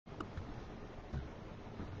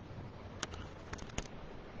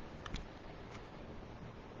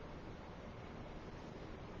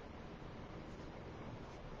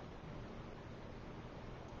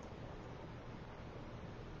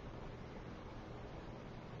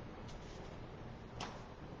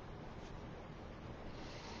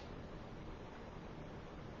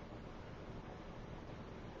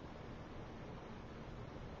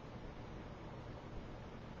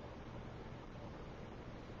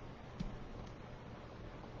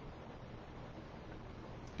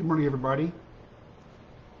Good morning, everybody.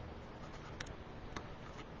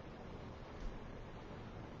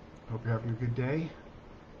 Hope you're having a good day.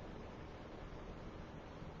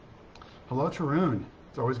 Hello, Tarun.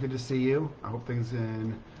 It's always good to see you. I hope things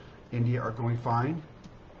in India are going fine.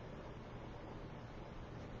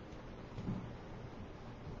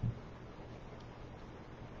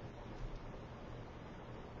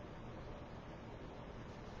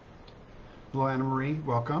 Hello, Anna Marie.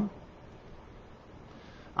 Welcome.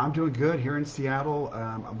 I'm doing good here in Seattle.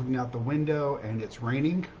 I'm looking out the window and it's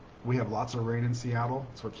raining. We have lots of rain in Seattle,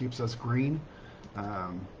 so it keeps us green.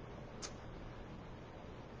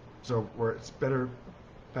 So where it's better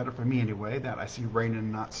for me anyway, that I see rain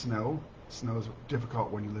and not snow. Snow is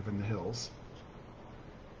difficult when you live in the hills.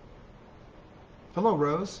 Hello,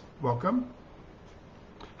 Rose. Welcome.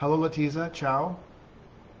 Hello, Latiza. Ciao.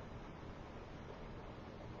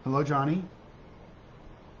 Hello, Johnny.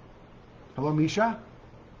 Hello, Misha.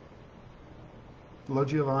 Hello,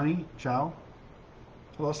 Giovanni. Ciao.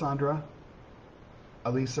 Hello, Sandra.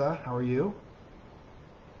 Elisa, how are you?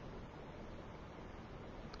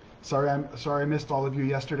 Sorry I missed all of you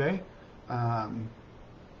yesterday. So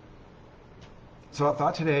I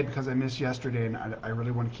thought today, because I missed yesterday, and I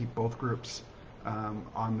really want to keep both groups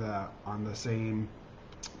on the same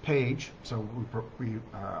page, so we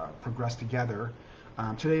progress together.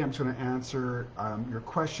 Today I'm just going to answer your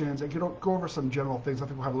questions and go over some general things. I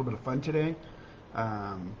think we'll have a little bit of fun today.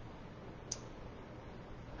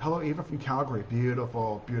 Hello, Eva from Calgary.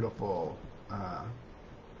 Beautiful, beautiful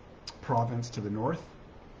province to the north,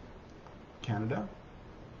 Canada.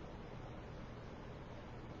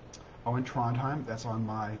 Oh, in Trondheim, that's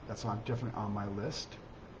definitely on my list.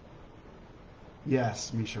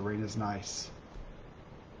 Yes, Misha, rain is nice.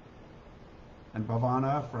 And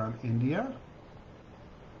Bhavana from India.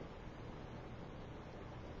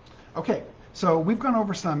 Okay, so we've gone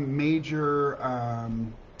over some major,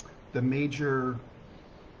 the major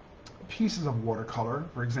pieces of watercolor.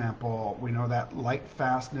 For example, we know that light,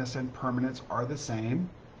 fastness, and permanence are the same.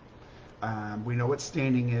 We know what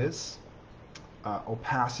staining is,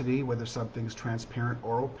 opacity, whether something's transparent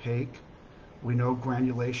or opaque. We know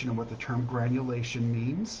granulation and what the term granulation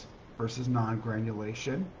means versus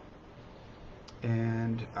non-granulation,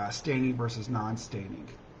 and staining versus non-staining.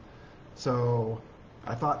 So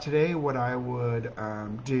I thought today what I would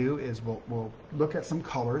do is we'll look at some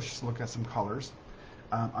colors, just look at some colors.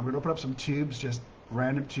 I'm going to open up some tubes, just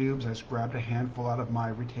random tubes. I just grabbed a handful out of my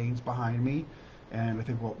retains behind me, and I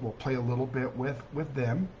think we'll play a little bit with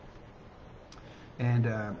them. And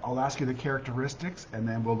I'll ask you the characteristics, and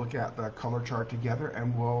then we'll look at the color chart together,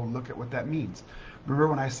 and we'll look at what that means. Remember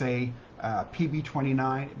when I say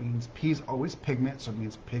PB29, it means P is always pigment, so it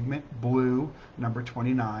means pigment blue, number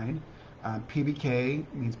 29. PBK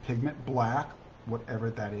means pigment black,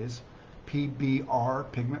 whatever that is.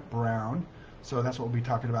 PBR, pigment brown. So that's what we'll be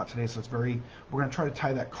talking about today. So we're going to try to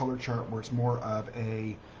tie that color chart where it's more of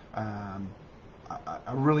a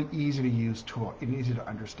really easy to use tool and easy to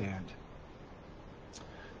understand.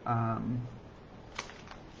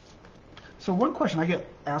 So one question I get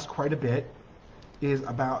asked quite a bit is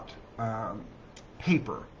about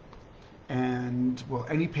paper. And will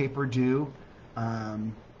any paper do?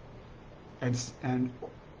 And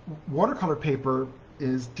watercolor paper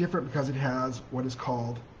is different because it has what is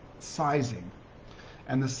called sizing.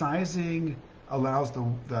 And the sizing allows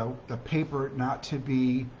the paper not to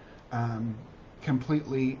be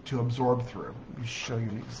completely to absorb through. Let me show you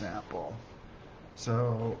an example.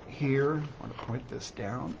 So here, I want to point this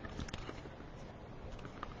down.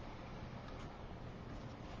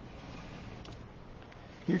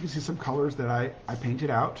 Here you can see some colors that I painted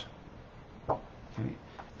out. Okay.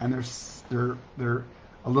 And there's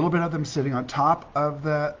a little bit of them sitting on top of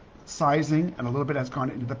the sizing, and a little bit has gone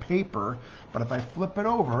into the paper. But if I flip it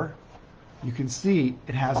over, you can see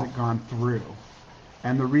it hasn't gone through.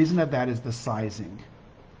 And the reason of that is the sizing.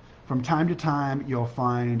 From time to time, you'll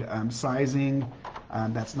find sizing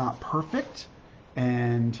that's not perfect,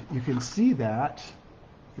 and you can see that.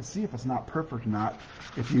 You can see if it's not perfect or not.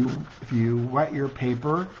 If you wet your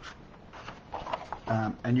paper,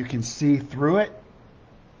 and you can see through it,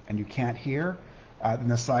 and you can't hear, then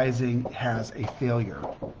the sizing has a failure.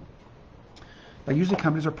 But usually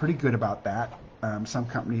companies are pretty good about that. Some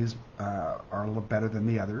companies are a little better than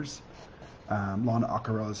the others. Lana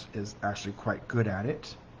Aquarelle is actually quite good at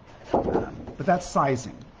it. But that's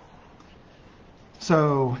sizing.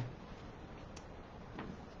 So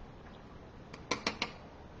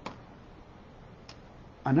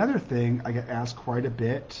another thing I get asked quite a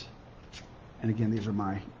bit, and again, these are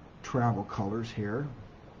my travel colors here.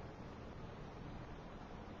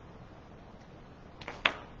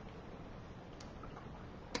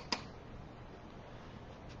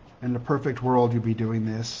 In the perfect world, you'd be doing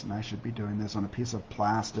this, and I should be doing this on a piece of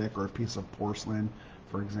plastic or a piece of porcelain,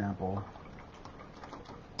 for example.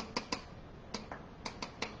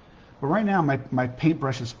 But right now, my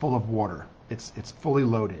paintbrush is full of water. It's fully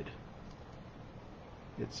loaded.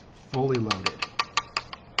 It's fully loaded.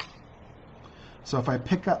 So if I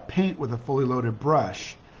pick up paint with a fully loaded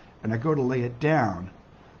brush and I go to lay it down,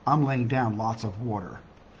 I'm laying down lots of water.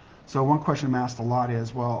 So one question I'm asked a lot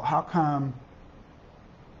is, well, how come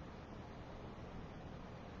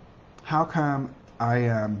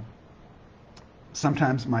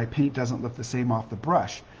sometimes my paint doesn't look the same off the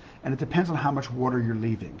brush? And it depends on how much water you're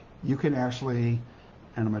leaving. You can actually,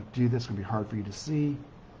 and I'm going to do this, it's going to be hard for you to see.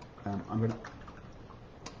 I'm going to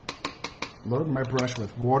load my brush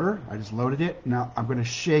with water. I just loaded it. Now I'm going to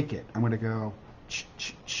shake it. I'm going to go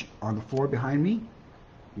on the floor behind me.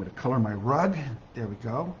 I'm going to color my rug. There we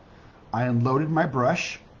go. I unloaded my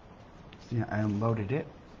brush. See, I unloaded it.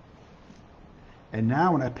 And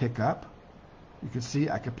now when I pick up, you can see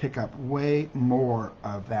I can pick up way more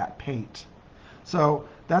of that paint. So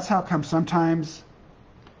that's how come sometimes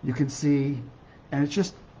you can see, and it's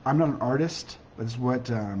just, I'm not an artist, but it's what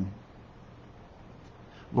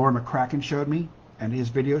Laura McCracken showed me, and his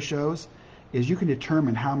video shows, is you can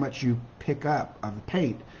determine how much you pick up of the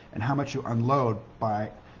paint and how much you unload by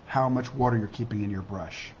how much water you're keeping in your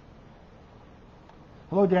brush.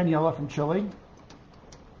 Hello, Daniela from Chile.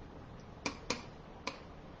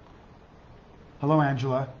 Hello,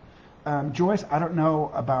 Angela. Joyce, I don't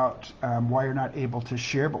know about why you're not able to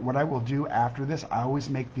share, but what I will do after this, I always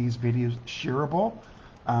make these videos shareable.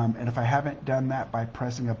 And if I haven't done that by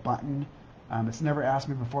pressing a button, it's never asked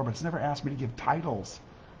me before, but it's never asked me to give titles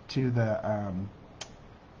to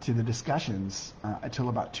the discussions until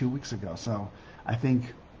about 2 weeks ago. So I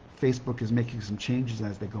think Facebook is making some changes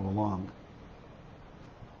as they go along.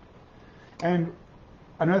 And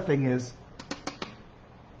another thing is,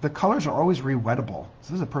 the colors are always rewettable.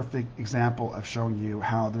 So this is a perfect example of showing you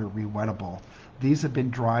how they're rewettable. These have been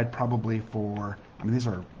dried probably for, I mean, these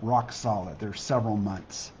are rock solid. They're several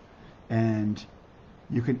months. And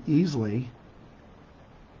you can easily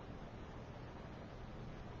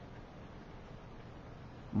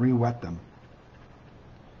re-wet them.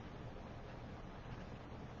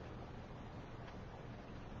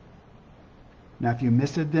 Now if you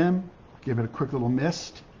misted them, give it a quick little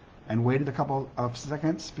mist and waited a couple of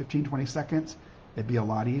seconds, 15, 20 seconds, it'd be a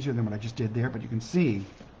lot easier than what I just did there. But you can see,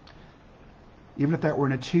 even if that were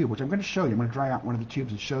in a tube, which I'm going to show you, I'm going to dry out one of the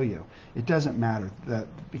tubes and show you, it doesn't matter.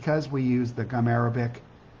 Because we use the gum arabic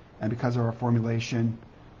and because of our formulation,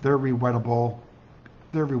 they're rewettable.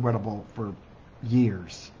 They're rewettable for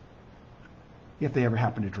years if they ever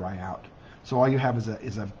happen to dry out. So all you have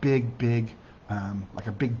is a big, like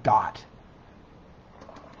a big dot.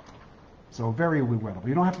 So very rewettable.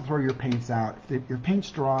 You don't have to throw your paints out. If your paint's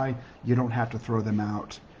dry, you don't have to throw them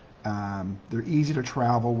out. They're easy to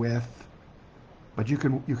travel with, but you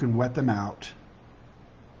can wet them out.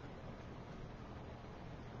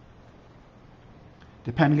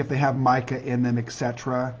 Depending if they have mica in them,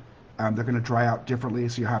 etc., they're going to dry out differently,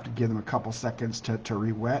 so you have to give them a couple seconds to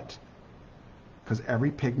re-wet, because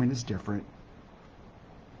every pigment is different,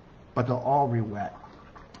 but they'll all re-wet.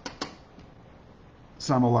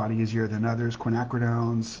 Some a lot easier than others.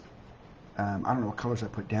 Quinacridones, I don't know what colors I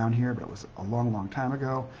put down here, but it was a long, long time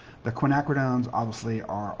ago. The quinacridones obviously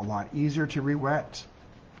are a lot easier to re-wet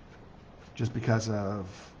just because of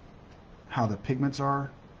how the pigments are.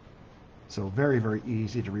 So very, very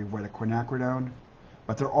easy to re-wet a quinacridone,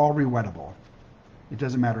 but they're all re-wettable. It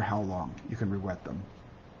doesn't matter how long, you can re-wet them.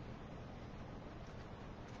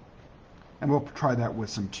 And we'll try that with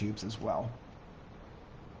some tubes as well.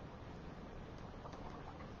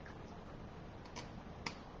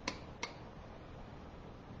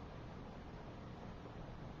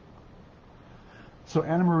 So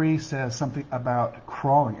Anna Marie says something about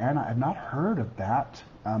crawling. Anna, I've not heard of that.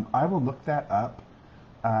 I will look that up.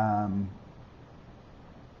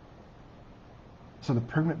 So the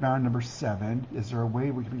pigment bound number 7, is there a way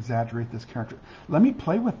we can exaggerate this character? Let me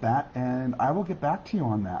play with that and I will get back to you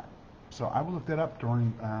on that. So I will look that up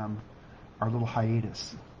during our little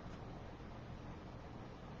hiatus.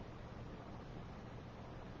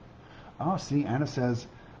 Oh, see, Anna says,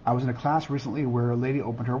 I was in a class recently where a lady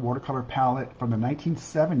opened her watercolor palette from the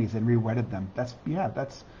 1970s and re-wetted them. That's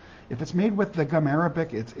if it's made with the gum arabic,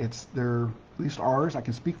 they're, at least ours, I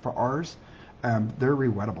can speak for ours, they're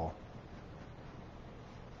re-wettable.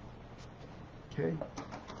 Okay.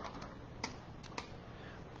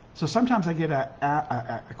 So sometimes I get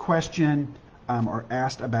a question or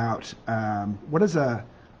asked about are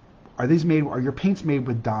your paints made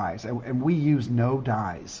with dyes? And we use no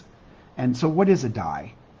dyes. And so what is a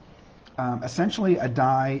dye? Essentially, a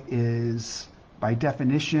dye is, by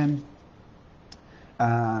definition,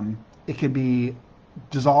 it can be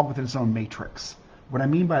dissolved within its own matrix. What I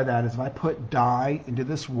mean by that is if I put dye into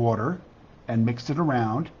this water and mixed it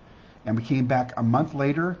around, and we came back a month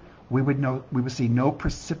later, we would see no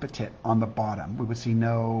precipitate on the bottom. We would see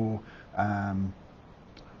no,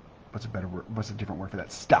 what's a better word? What's a different word for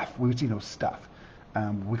that? Stuff. We would see no stuff.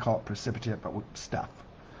 We call it precipitate, but stuff.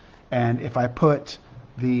 And if I put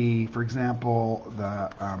for example, the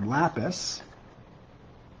lapis,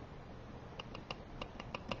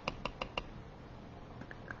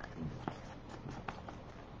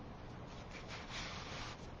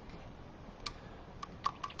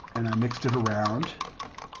 and I mixed it around,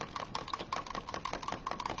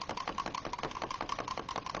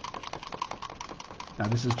 now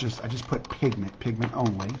this is I just put pigment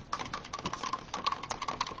only.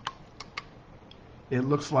 It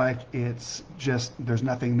looks like it's just, there's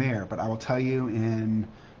nothing there, but I will tell you in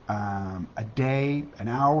a day, an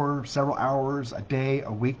hour, several hours, a day, a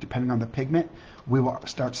week, depending on the pigment, we will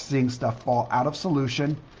start seeing stuff fall out of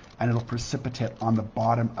solution and it'll precipitate on the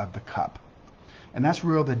bottom of the cup. And that's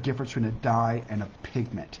really the difference between a dye and a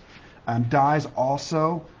pigment. Dyes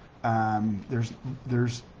also, there's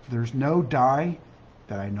no dye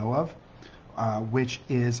that I know of which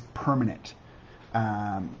is permanent.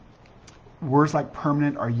 Words like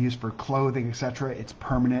permanent are used for clothing, etc. It's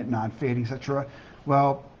permanent, non-fading, etc.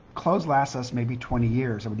 Well, clothes last us maybe 20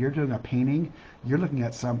 years. And when you're doing a painting, you're looking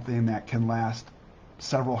at something that can last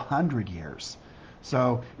several hundred years.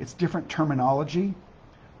 So it's different terminology.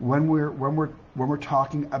 When we're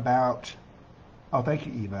talking about, oh, thank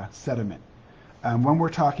you, Eva, sediment. When we're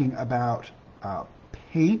talking about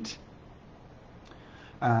paint,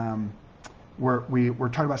 we're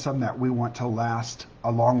talking about something that we want to last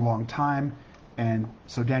a long, long time, and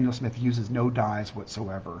so Daniel Smith uses no dyes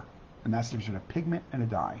whatsoever, and that's the difference between a pigment and a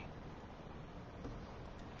dye.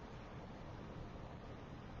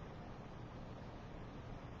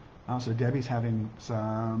 Also, Debbie's having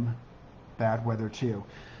some bad weather too.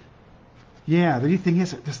 Yeah, the thing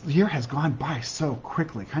is, this year has gone by so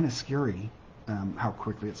quickly, kind of scary how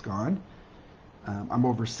quickly it's gone. I'm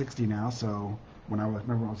over 60 now, so remember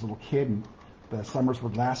when I was a little kid and the summers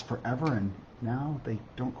would last forever, and now they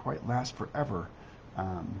don't quite last forever.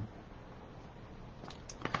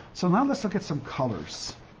 So now let's look at some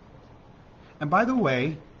colors. And by the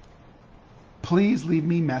way, please leave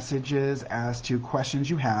me messages as to questions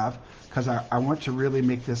you have, because I want to really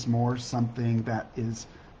make this more something that is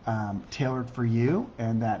tailored for you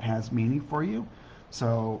and that has meaning for you.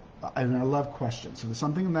 So, and I love questions. So if there's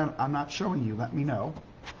something that I'm not showing you, let me know.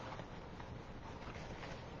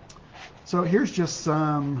 So here's just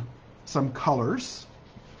some colors.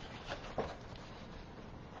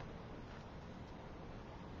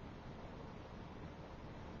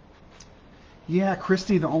 Yeah,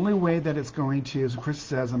 Christy, the only way that it's going to, as Chris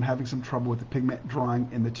says, I'm having some trouble with the pigment drying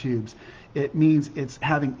in the tubes. It means it's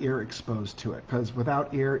having air exposed to it, because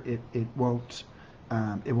without air, it won't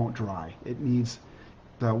dry. It needs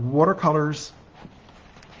the watercolors.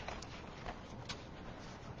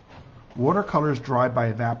 Watercolors dry by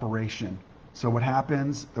evaporation. So what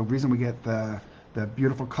happens, the reason we get the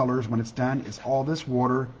beautiful colors when it's done is all this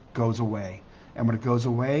water goes away. And when it goes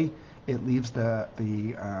away, it leaves the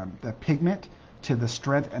pigment to the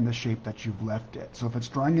strength and the shape that you've left it. So if it's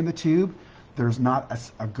drying in the tube, there's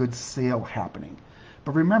not a good sale happening.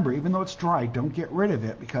 But remember, even though it's dry, don't get rid of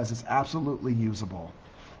it because it's absolutely usable.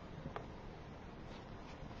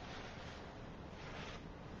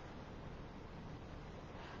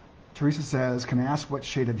 Teresa says, can I ask what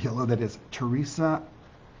shade of yellow that is? Teresa,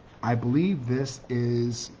 I believe this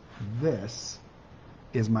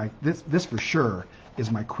for sure is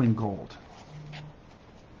my Quin Gold.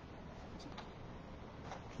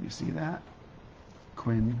 You see that?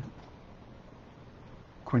 Quin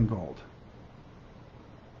Gold.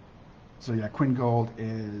 So yeah, Quin Gold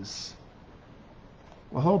is,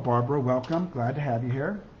 well, hello Barbara, welcome, glad to have you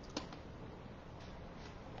here.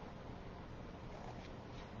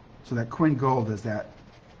 So that Quin Gold is that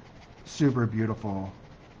super beautiful,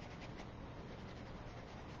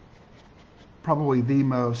 probably the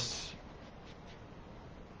most,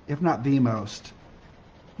 if not the most,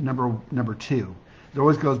 number two. It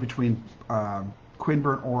always goes between Quin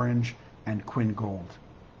Burnt Orange and Quin Gold.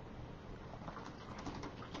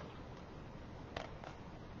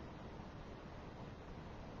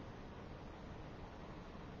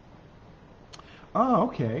 Oh,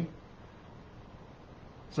 okay.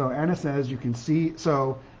 So Anna says you can see,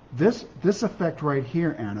 so this effect right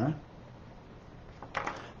here, Anna,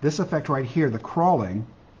 this effect right here, the crawling,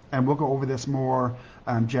 and we'll go over this more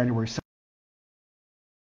January 7th.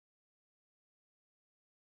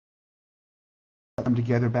 Them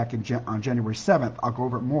together back on January 7th. I'll go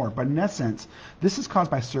over it more. But in essence, this is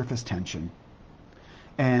caused by surface tension.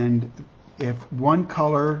 And if one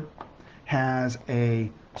color has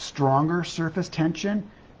a stronger surface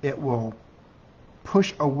tension, it will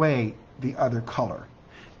push away the other color.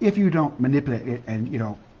 If you don't manipulate it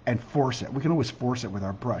and force it, we can always force it with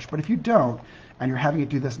our brush. But if you don't, and you're having it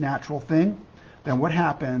do this natural thing, then what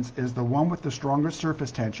happens is the one with the stronger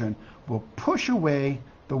surface tension will push away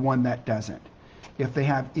the one that doesn't. If they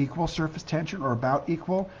have equal surface tension or about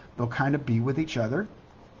equal, they'll kind of be with each other,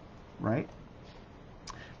 right?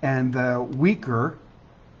 And the weaker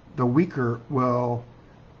will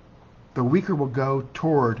go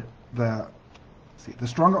toward the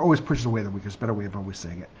stronger always pushes away the weaker. It's a better way of always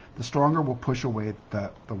saying it. The stronger will push away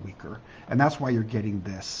the weaker. And that's why you're getting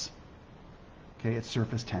this. Okay, it's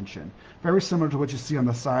surface tension. Very similar to what you see on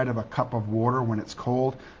the side of a cup of water when it's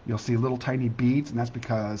cold. You'll see little tiny beads, and that's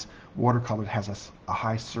because watercolor has a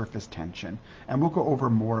high surface tension. And we'll go over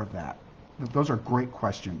more of that. Those are great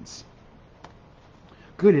questions.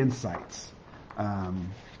 Good insights.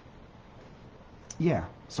 Yeah,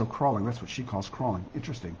 so crawling, that's what she calls crawling.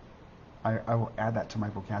 Interesting. I will add that to my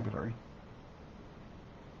vocabulary.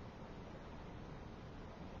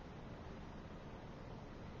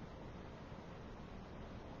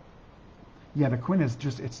 Yeah, the quin is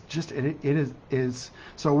it is.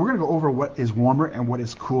 So we're going to go over what is warmer and what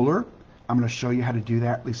is cooler. I'm going to show you how to do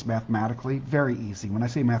that, at least mathematically. Very easy. When I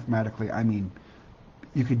say mathematically, I mean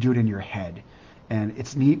you could do it in your head. And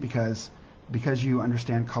it's neat because you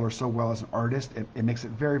understand color so well as an artist, it makes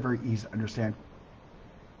it very, very easy to understand,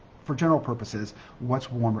 for general purposes,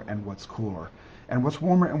 what's warmer and what's cooler. And what's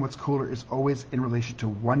warmer and what's cooler is always in relation to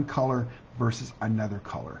one color versus another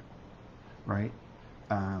color, right?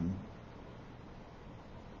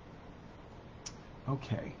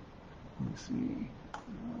 Okay, let me see.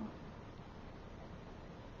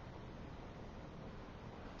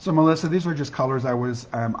 So Melissa, these are just colors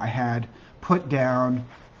I had put down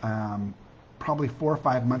probably 4 or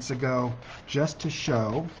 5 months ago, just to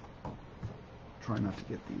show. Try not to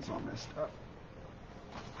get these all messed up.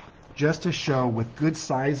 Just to show with good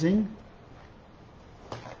sizing.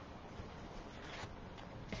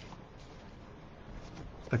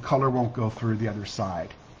 The color won't go through the other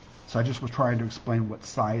side. So I just was trying to explain what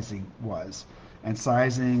sizing was. And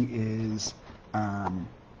sizing is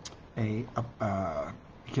it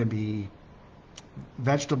can be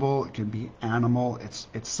vegetable, it can be animal.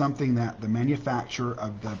 It's something that the manufacturer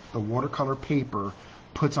of the watercolor paper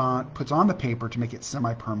puts on the paper to make it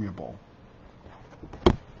semi-permeable.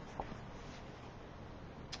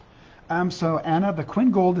 So Anna, the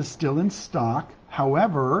Quin Gold is still in stock.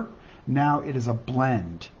 However, now it is a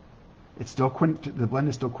blend. It's still the blend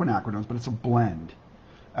is still quinacridones, but it's a blend.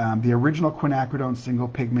 The original quinacridone single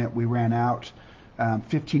pigment we ran out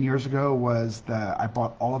 15 years ago I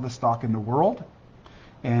bought all of the stock in the world,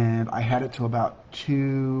 and I had it till about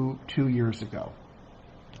two years ago.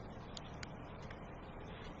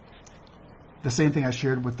 The same thing I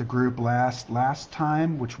shared with the group last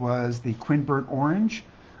time, which was the Quin Burnt Orange.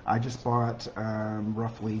 I just bought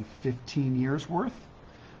roughly 15 years worth.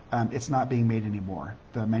 It's not being made anymore.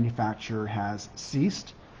 The manufacturer has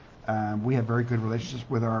ceased. We have very good relationships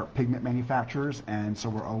with our pigment manufacturers, and so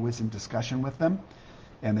we're always in discussion with them.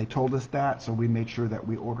 And they told us that, so we made sure that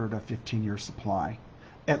we ordered a 15-year supply,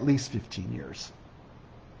 at least 15 years.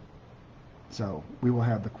 So we will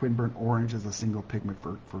have the Quin Burnt Orange as a single pigment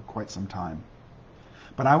for quite some time.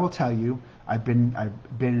 But I will tell you, I've been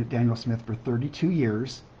at Daniel Smith for 32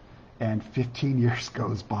 years, and 15 years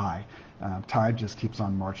goes by. Time just keeps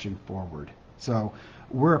on marching forward. So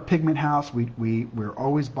we're a pigment house. We're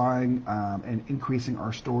always buying and increasing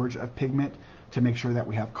our storage of pigment to make sure that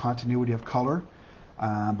we have continuity of color.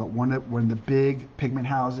 But when the big pigment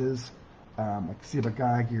houses, like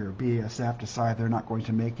Ciba-Geigy or BASF, decide they're not going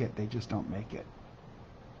to make it, they just don't make it.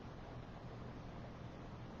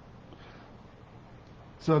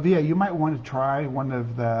 So Via, you might want to try one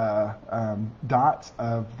of the dots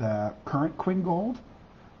of the current Quin Gold,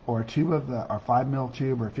 or a tube of a 5 mil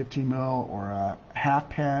tube, or a 15 mil, or a half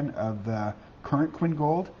pan of the current Quin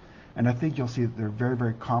Gold, and I think you'll see that they're very,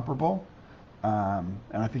 very comparable, and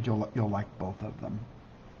I think you'll like both of them.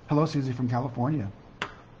 Hello, Susie from California.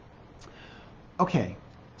 Okay,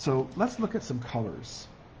 so let's look at some colors.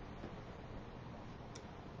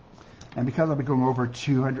 And because I'll be going over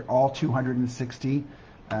all 260,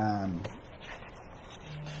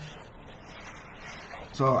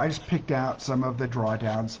 so I just picked out some of the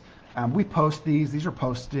drawdowns. We post these. These are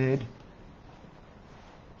posted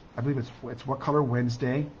I believe it's What Color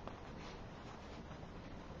Wednesday.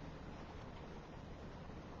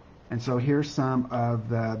 And so here's some of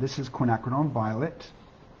this is quinacridone violet,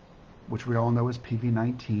 which we all know is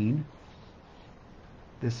PV19.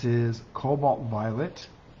 This is cobalt violet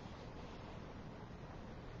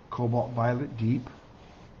deep,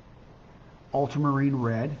 ultramarine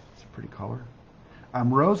red, it's a pretty color,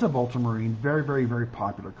 rose of ultramarine, very, very, very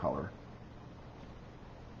popular color,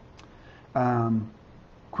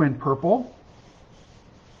 quin purple,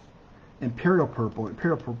 imperial purple.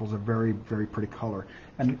 Imperial purple is a very, very pretty color.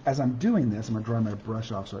 And as I'm doing this, I'm going to dry my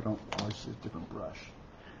brush off so I don't always use a different brush.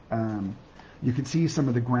 You can see some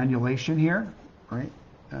of the granulation here, right?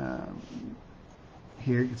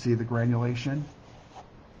 Here you can see the granulation.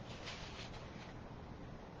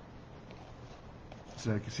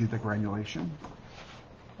 So you can see the granulation.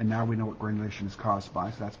 And now we know what granulation is caused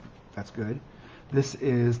by, so that's good. This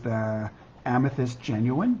is the amethyst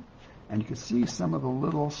genuine. And you can see some of the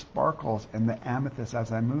little sparkles in the amethyst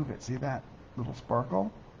as I move it. See that little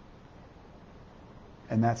sparkle?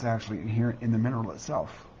 And that's actually inherent in the mineral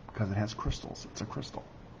itself because it has crystals. It's a crystal.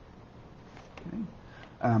 Okay.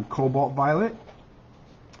 Cobalt violet.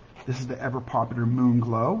 This is the ever popular moon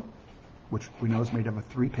glow, which we know is made up of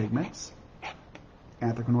 3 pigments: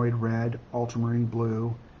 anthracanoid red, ultramarine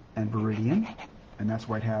blue, and viridian. And that's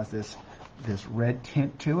why it has this red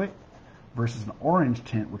tint to it, versus an orange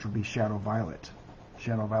tint, which would be shadow violet.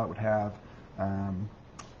 Shadow violet would have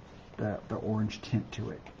the orange tint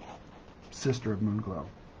to it. Sister of moon glow.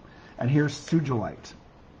 And here's sugilite.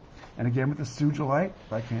 And again, with the sugilite,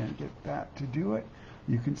 if I can get that to do it,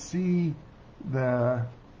 you can see the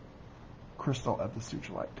crystal of the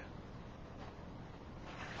sugilite.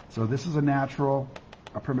 So this is a natural,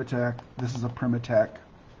 a Primatech. This is a Primatech.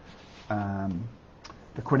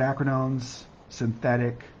 The quinacridones,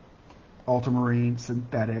 synthetic. Ultramarine,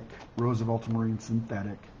 synthetic. Rose of ultramarine,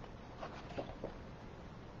 synthetic.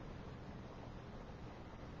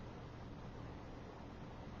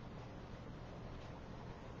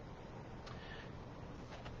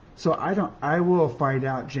 So I will find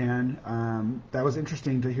out, Jan. That was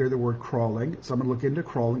interesting to hear the word crawling. So I'm going to look into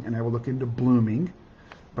crawling, and I will look into blooming.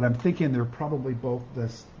 But I'm thinking they're probably both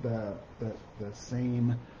the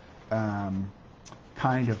same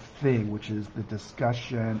kind of thing, which is the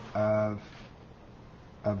discussion of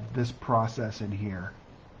this process in here,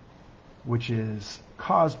 which is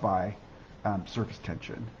caused by surface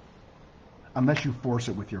tension, unless you force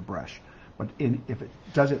it with your brush. But if it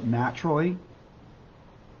does it naturally,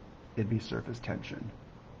 it'd be surface tension.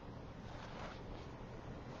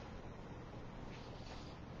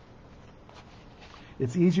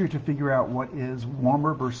 It's easier to figure out what is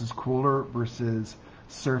warmer versus cooler versus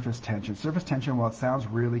surface tension. Surface tension, while it sounds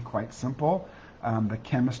really quite simple, the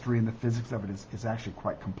chemistry and the physics of it is actually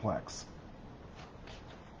quite complex.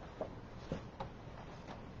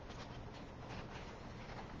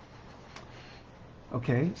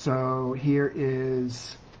 Okay, so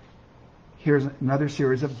here's another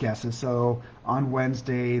series of guesses. So on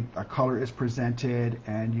Wednesday, a color is presented,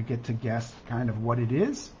 and you get to guess kind of what it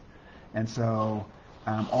is. And so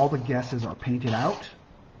all the guesses are painted out.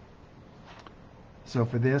 So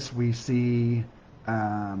for this, we see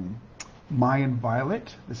Mayan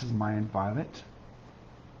violet. This is Mayan violet.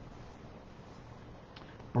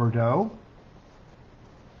 Bordeaux.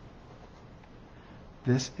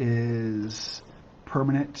 This is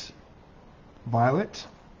permanent violet.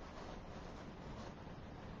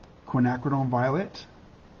 Quinacridone violet.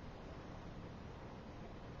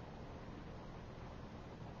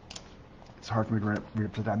 It's hard for me to read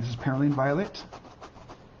upside down. This is perylene violet.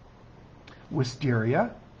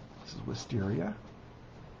 Wisteria. This is wisteria.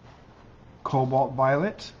 Cobalt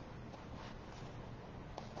violet.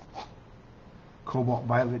 Cobalt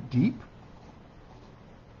violet deep.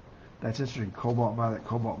 That's interesting. Cobalt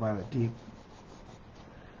violet deep.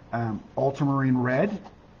 Ultramarine red.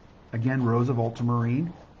 Again, rose of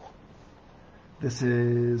ultramarine. This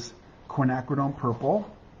is quinacridone purple.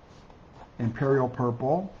 Imperial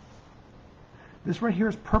purple. This right here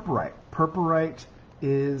is purpurite. Purpurite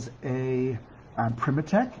is a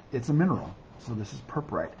Primatech. It's a mineral. So this is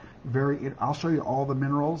purpurite. I'll show you all the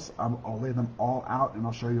minerals. I'll lay them all out, and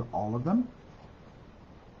I'll show you all of them.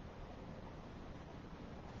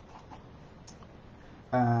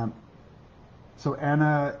 So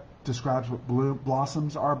Anna describes what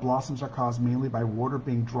blossoms are. Blossoms are caused mainly by water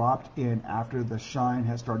being dropped in after the shine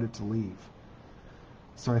has started to leave.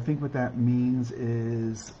 So I think what that means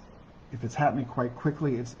is, if it's happening quite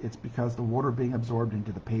quickly, it's because the water being absorbed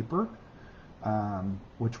into the paper,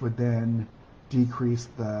 which would then decrease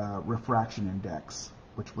the refraction index.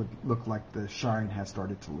 which would look like the shine has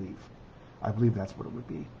started to leave. I believe that's what it would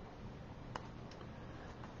be.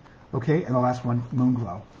 Okay, and the last one, Moon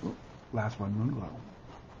Glow. Last one, Moon Glow.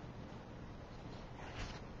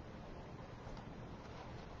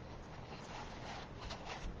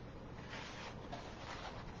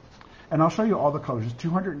 And I'll show you all the colors. There's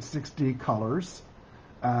 260 colors.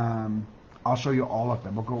 I'll show you all of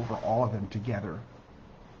them. We'll go over all of them together.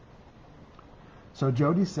 So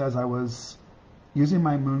Jody says, I was using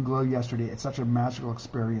my Moon Glow yesterday. It's such a magical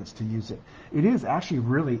experience to use it. It is actually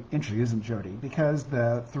really interesting, isn't it, Jody? Because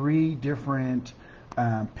the 3 different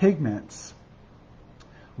pigments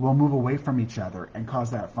will move away from each other and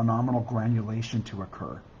cause that phenomenal granulation to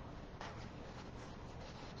occur.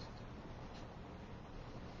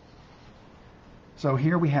 So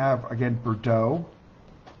here we have, again, Bordeaux,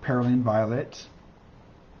 Perylene Violet.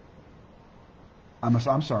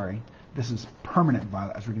 I'm sorry, this is Permanent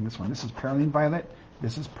Violet. I was reading this one. This is Perylene Violet.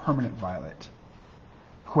 This is Permanent Violet.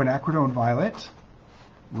 Quinacridone Violet,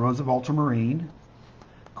 Rose of Ultramarine,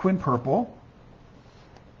 Quin Purple.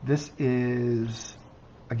 This is,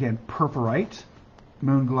 again, Purpurite,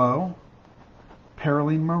 Moon Glow,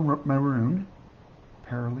 Perylene Maroon,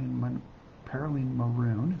 Perylene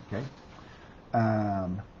Maroon, okay.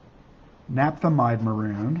 Naphthalmide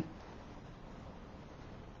Maroon,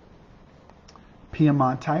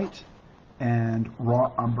 Piemontite, and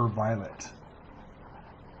Raw Umber Violet.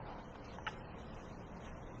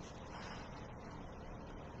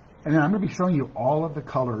 And then I'm going to be showing you all of the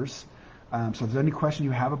colors. So if there's any question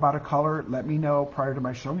you have about a color, let me know prior to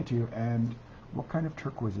my showing it to you. And what kind of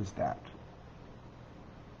turquoise is that?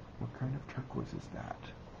 What kind of turquoise is that?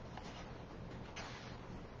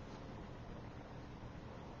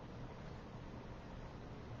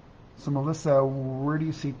 So Melissa, where do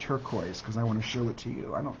you see turquoise? Because I want to show it to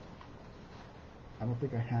you. I don't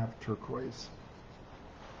think I have turquoise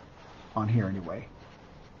on here anyway.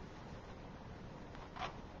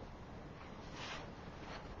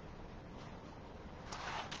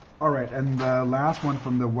 All right, and the last one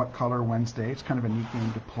from the What Color Wednesday. It's kind of a neat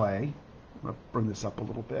game to play. I'm going to bring this up a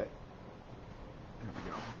little bit. There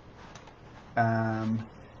we go.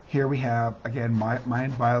 Here we have, again,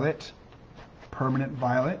 Mayan Violet, Permanent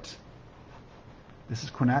Violet. This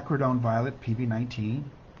is Quinacridone Violet, PB19.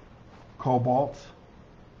 Cobalt.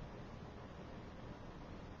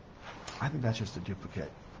 I think that's just a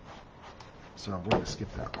duplicate. So we're going to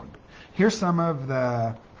skip that one. Here's some of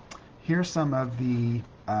the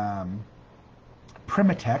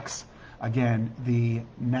Primitex, again, the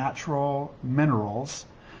natural minerals,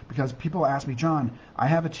 because people ask me, John, I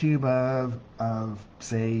have a tube of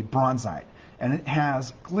say, bronzite, and it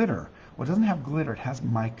has glitter. Well, it doesn't have glitter, it has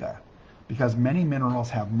mica, because many minerals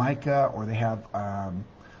have mica, or they have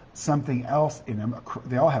something else in them.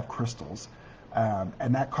 They all have crystals,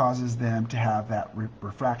 and that causes them to have that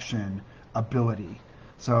refraction ability.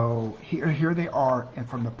 So here they are, and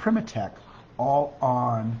from the Primatech, all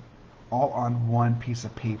on one piece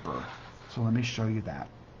of paper. So let me show you that.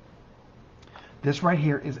 This right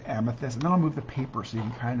here is amethyst, and then I'll move the paper so you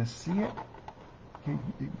can kind of see it. Okay,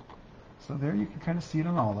 so there you can kind of see it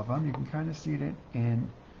on all of them. You can kind of see it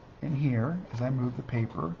in here as I move the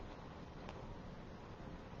paper.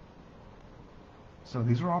 So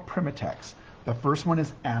these are all Primatex. The first one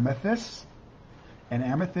is amethyst, and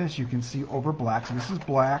amethyst you can see over black. So this is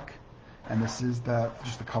black, and this is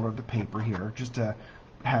just the color of the paper here, just to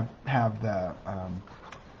have the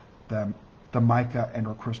mica and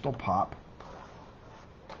or crystal pop.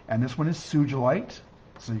 And this one is sugilite,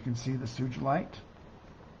 so you can see the sugilite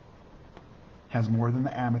has more than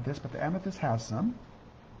the amethyst, but the amethyst has some.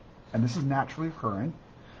 And this is naturally occurring.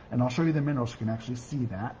 And I'll show you the minerals so you can actually see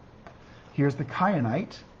that. Here's the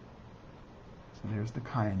kyanite. So there's the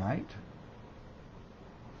kyanite.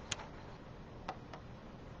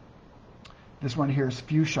 This one here is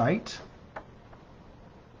fuchsite.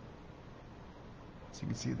 So you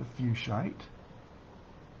can see the fuchsite.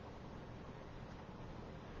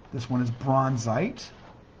 This one is bronzite.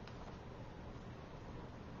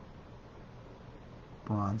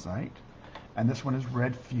 Bronzite. And this one is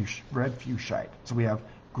red fuchsite. So we have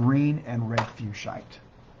green and red fuchsite.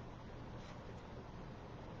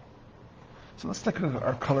 So let's look at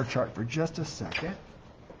our color chart for just a second.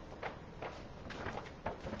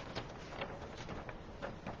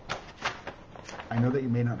 I know that you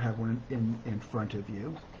may not have one in front of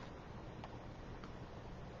you.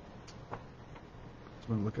 Just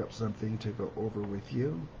want to look up something to go over with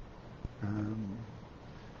you.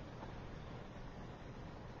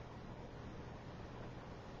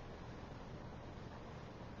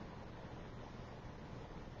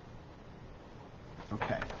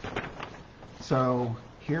 Okay. So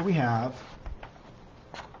here we have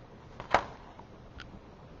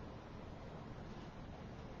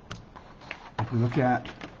if we look at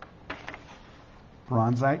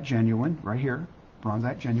Bronzite Genuine, right here,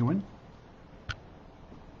 Bronzite Genuine,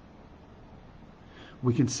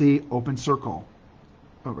 we can see open circle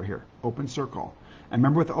over here, open circle. And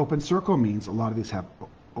remember what the open circle means? A lot of these have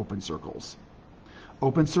open circles.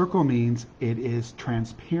 Open circle means it is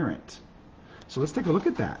transparent. So let's take a look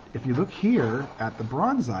at that. If you look here at the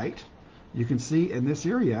Bronzite, you can see in this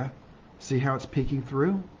area, see how it's peeking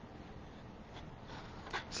through?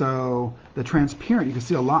 So the transparent, you can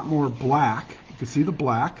see a lot more black. You can see the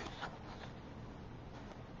black.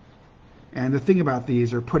 And the thing about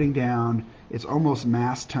these are putting down, it's almost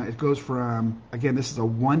mass time. It goes from, again, this is a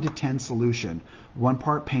 1 to 10 solution, 1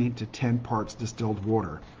 part paint to 10 parts distilled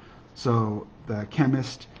water. So the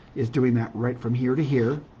chemist is doing that right from here to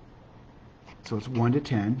here. So it's 1 to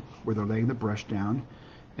 10 where they're laying the brush down.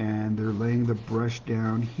 And they're laying the brush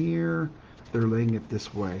down here. They're laying it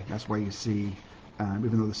this way. That's why you see,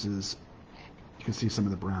 even though this is, you can see some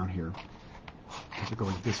of the brown here. They're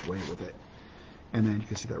going this way with it. And then you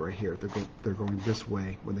can see that right here. They're going this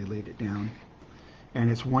way when they laid it down.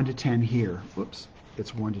 And it's 1 to 10 here. Whoops.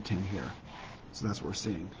 It's 1 to 10 here. So that's what we're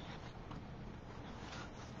seeing.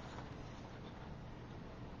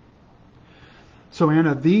 So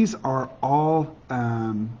Anna, these are all,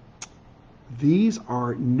 these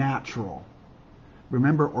are natural.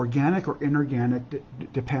 Remember, organic or inorganic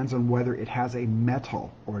depends on whether it has a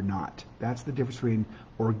metal or not. That's the difference between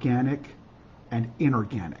organic and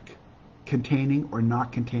inorganic, containing or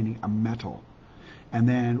not containing a metal. And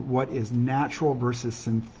then what is natural versus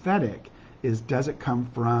synthetic is, does it come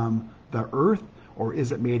from the earth or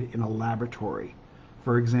is it made in a laboratory?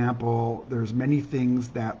 For example, there's many things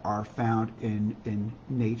that are found in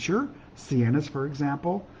nature. Siennas, for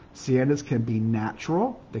example. Siennas can be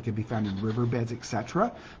natural. They can be found in riverbeds,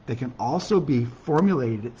 etc. They can also be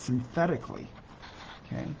formulated synthetically.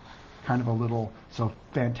 Okay, kind of a little, so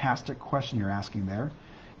fantastic question you're asking there.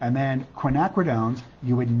 And then quinacridones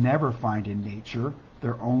you would never find in nature.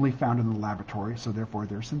 They're only found in the laboratory, so therefore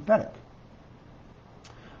they're synthetic.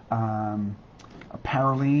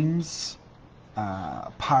 Paralenes,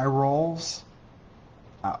 pyrols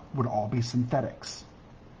would all be synthetics.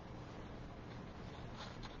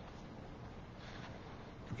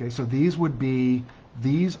 Okay, so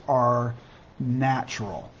these are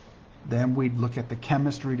natural. Then we'd look at the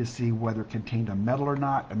chemistry to see whether it contained a metal or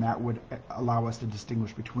not, and that would allow us to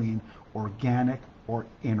distinguish between organic or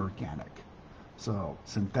inorganic. So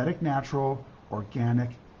synthetic, natural, organic,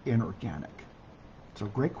 inorganic. So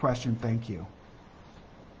great question, thank you.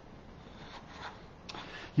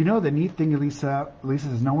 You know, the neat thing, Lisa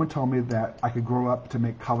says, no one told me that I could grow up to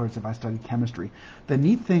make colors if I studied chemistry. The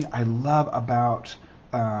neat thing I love about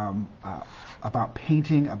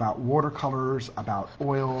painting, about watercolors, about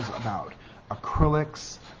oils, about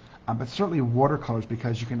acrylics, but certainly watercolors,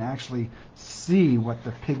 because you can actually see what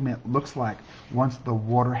the pigment looks like once the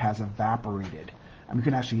water has evaporated. And you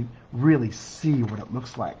can actually really see what it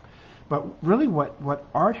looks like. But really what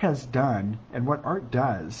art has done, and what art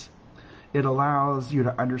does, it allows you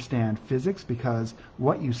to understand physics, because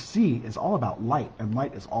what you see is all about light, and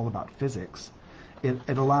light is all about physics.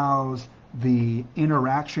 It allows the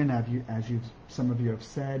interaction, as some of you have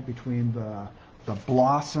said, between the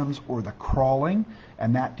blossoms or the crawling,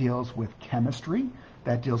 and that deals with chemistry,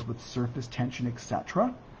 that deals with surface tension,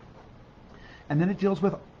 etc. And then it deals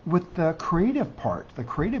with the creative part, the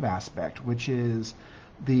creative aspect, which is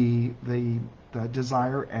the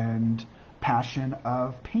desire and passion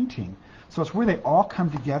of painting. So it's where they all come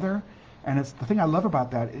together, and it's the thing I love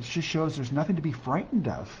about that. It just shows there's nothing to be frightened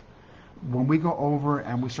of. When we go over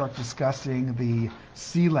and we start discussing the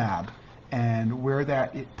C-Lab and where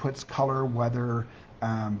it puts color, whether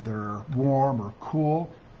they're warm or cool,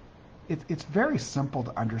 it's very simple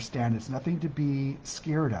to understand. It's nothing to be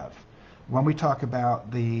scared of. When we talk about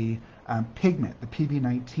the pigment, the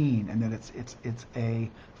PB19, and that it's a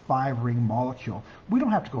 5-ring molecule, we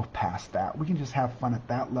don't have to go past that. We can just have fun at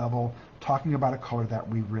that level, talking about a color that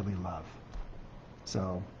we really love.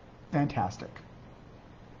 So, fantastic.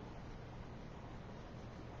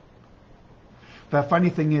 The funny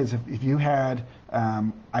thing is, if you had,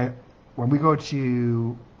 when we go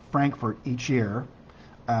to Frankfurt each year,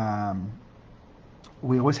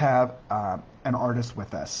 we always have an artist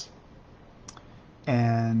with us.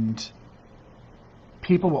 And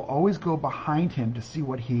people will always go behind him to see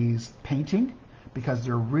what he's painting, because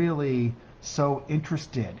they're really so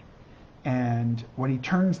interested. And when he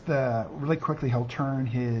turns really quickly, he'll turn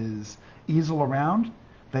his easel around,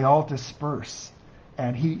 they all disperse.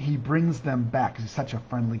 And he brings them back because he's such a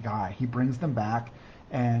friendly guy. He brings them back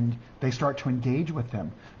and they start to engage with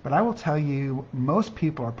him. But I will tell you, most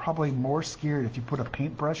people are probably more scared if you put a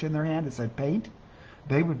paintbrush in their hand and said paint.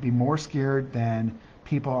 They would be more scared than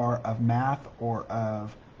people are of math or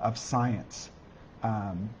of science.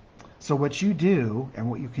 So what you do and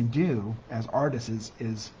what you can do as artists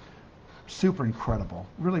is super incredible,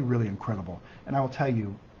 really, really incredible. And I will tell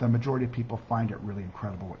you, the majority of people find it really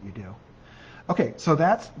incredible what you do. Okay, so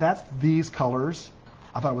that's these colors.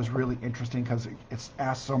 I thought it was really interesting because it's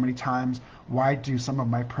asked so many times, why do some of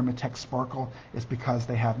my Primatex sparkle? It's because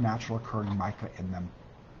they have natural occurring mica in them,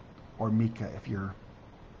 or mica if you're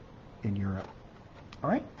in Europe. All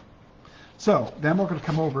right, so then we're going to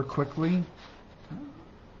come over quickly.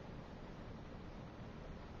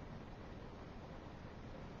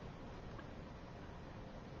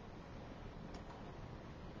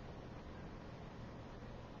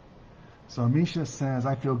 So Misha says,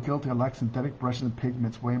 I feel guilty. I like synthetic brushes and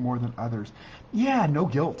pigments way more than others. Yeah, no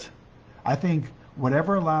guilt. I think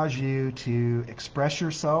whatever allows you to express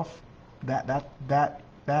yourself, that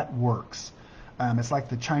works. It's like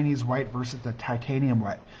the Chinese white versus the titanium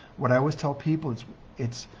white. What I always tell people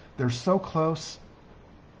is they're so close.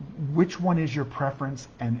 Which one is your preference?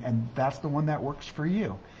 And that's the one that works for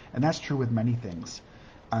you. And that's true with many things.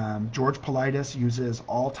 George Politis uses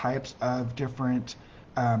all types of different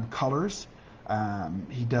colors.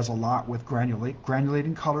 He does a lot with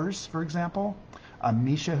granulating colors, for example.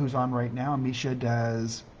 Misha, who's on right now, Misha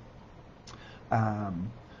does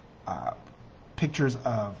pictures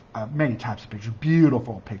of many types of pictures,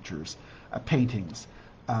 beautiful pictures, paintings.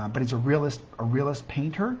 But he's a realist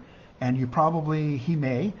painter, and he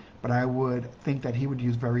may, but I would think that he would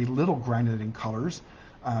use very little granulating colors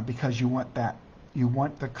because you want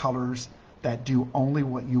the colors that do only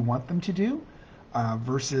what you want them to do.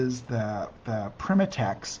 Versus the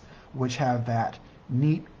Primatex, which have that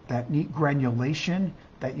neat granulation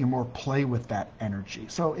that you more play with that energy.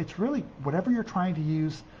 So it's really whatever you're trying to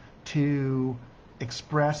use to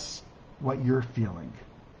express what you're feeling.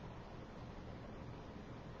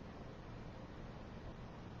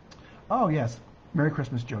 Oh yes, Merry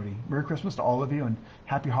Christmas, Jody. Merry Christmas to all of you, and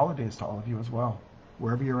Happy Holidays to all of you as well,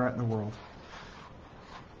 wherever you're at in the world.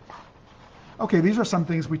 Okay, these are some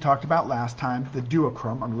things we talked about last time. The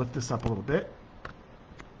duochrome. I'm going to lift this up a little bit.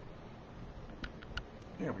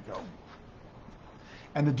 There we go.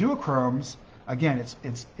 And the duochromes, again,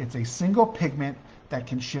 it's a single pigment that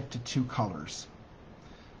can shift to two colors.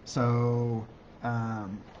 So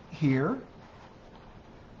here,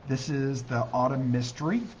 this is the Autumn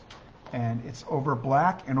Mystery, and it's over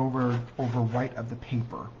black and over white of the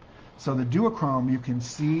paper. So the duochrome, you can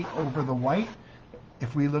see over the white.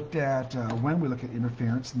 If we looked at, when we look at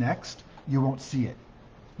interference next, you won't see it.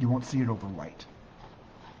 You won't see it over white.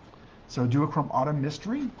 So duochrome Autumn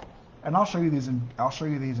Mystery, and I'll show you these in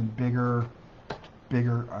bigger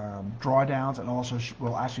drawdowns, and also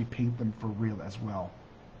we'll actually paint them for real as well.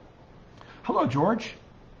 Hello, George.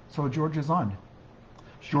 So George is on.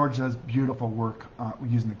 George does beautiful work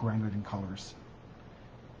using the granulating colors.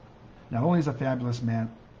 Not only is a fabulous man,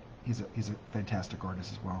 he's a fantastic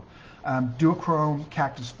artist as well. Duochrome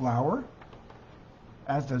Cactus Flower,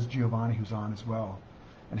 as does Giovanni, who's on as well.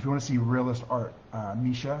 And if you want to see realist art,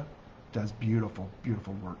 Misha does beautiful,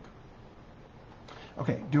 beautiful work.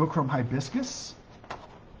 Okay, Duochrome Hibiscus.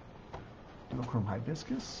 Duochrome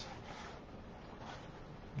Hibiscus.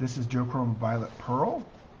 This is Duochrome Violet Pearl.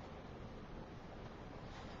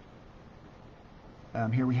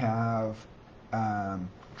 Here we have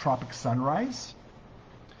Tropic Sunrise.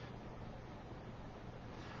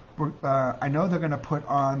 I know they're going to put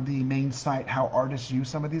on the main site how artists use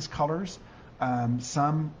some of these colors.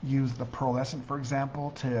 Some use the pearlescent, for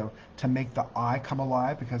example, to make the eye come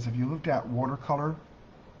alive, because if you looked at watercolor,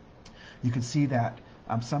 you can see that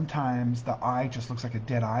sometimes the eye just looks like a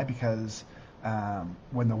dead eye because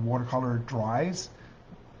when the watercolor dries,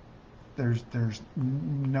 there's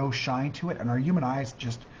no shine to it, and our human eyes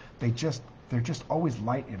they're just always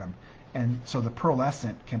light in them, and so the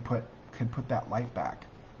pearlescent can put that light back.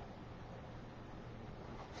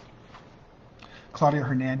 Claudia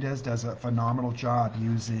Hernandez does a phenomenal job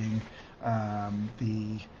using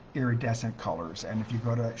the iridescent colors, and if you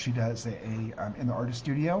go to, she does in the artist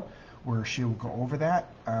studio where she'll go over that.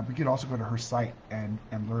 You could also go to her site and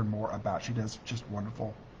learn more about. She does just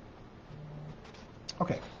wonderful.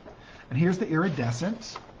 Okay, and here's the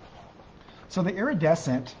iridescent. So the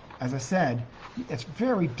iridescent, as I said, it's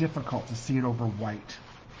very difficult to see it over white.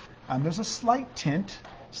 There's a slight tint.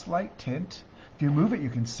 If you move it, you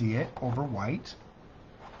can see it over white,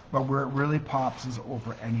 but where it really pops is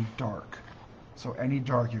over any dark. So any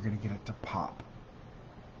dark, you're going to get it to pop.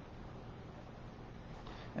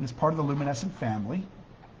 And it's part of the luminescent family,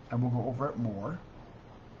 and we'll go over it more.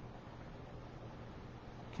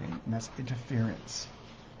 Okay, and that's interference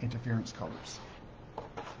colors.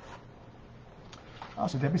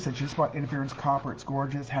 Also, Debbie said she just bought interference copper. It's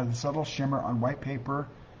gorgeous, has a subtle shimmer on white paper,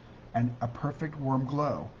 and a perfect warm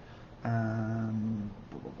glow. Blah,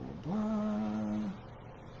 blah, blah, blah.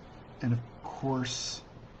 And of course,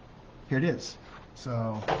 here it is.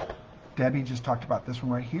 So Debbie just talked about this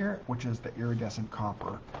one right here, which is the iridescent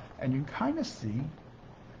copper. And you can kind of see,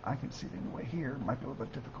 I can see it anyway here, it might be a little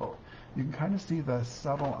bit difficult. You can kind of see the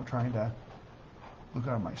subtle, I'm trying to look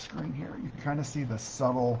on my screen here. You can kind of see the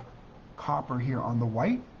subtle copper here on the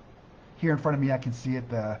white. Here in front of me, I can see it,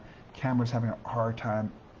 the camera's having a hard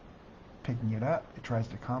time picking it up. It tries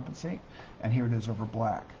to compensate. And here it is over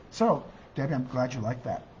black. So, Debbie, I'm glad you like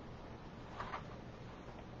that.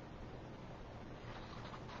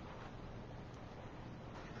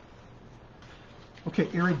 Okay,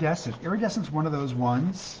 iridescent. Iridescent is one of those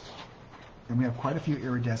ones, and we have quite a few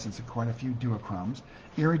iridescents and quite a few duochromes.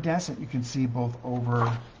 Iridescent you can see both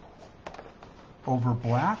over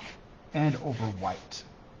black and over white.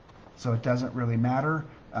 So it doesn't really matter.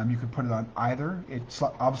 You can put it on either. It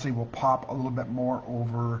obviously will pop a little bit more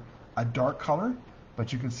over a dark color,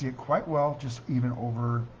 but you can see it quite well just even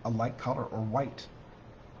over a light color or white.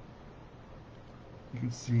 You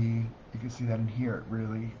can see that in here.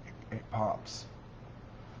 It pops.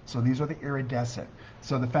 So these are the iridescent.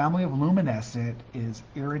 So the family of luminescent is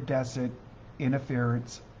iridescent,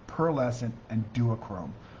 interference, pearlescent, and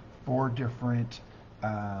duochrome. 4 different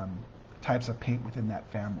types of paint within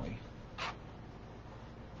that family.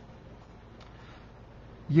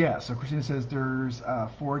 Yeah, so Christina says there's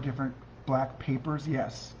 4 different black papers.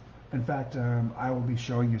 Yes. In fact, I will be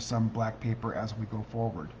showing you some black paper as we go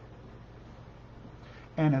forward.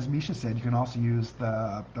 And as Misha said, you can also use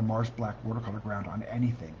the Mars Black watercolor ground on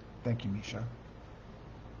anything. Thank you, Misha.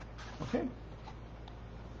 Okay.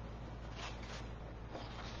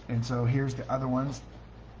 And so here's the other ones.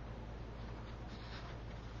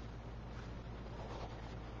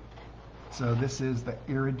 So this is the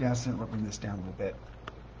iridescent. Let me bring this down a little bit.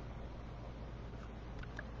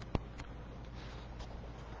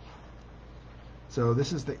 So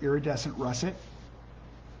this is the iridescent russet,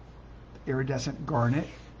 iridescent garnet.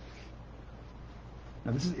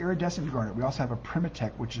 Now this is iridescent garnet. We also have a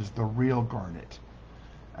Primatech, which is the real garnet.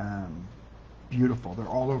 Beautiful. They're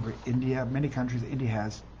all over India. Many countries. India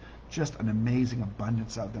has just an amazing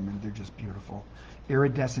abundance of them, and they're just beautiful.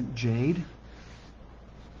 Iridescent jade,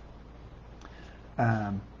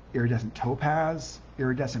 iridescent topaz,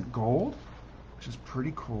 iridescent gold, which is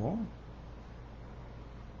pretty cool.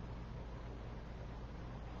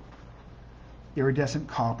 Iridescent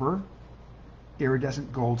copper,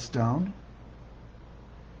 iridescent goldstone,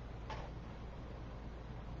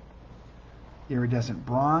 iridescent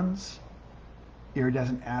bronze,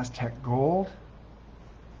 iridescent Aztec gold,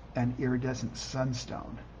 and iridescent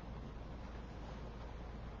sunstone.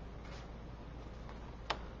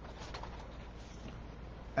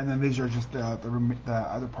 And then these are just the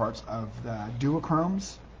other parts of the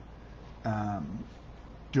duochromes.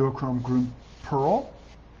 Duochrome green pearl.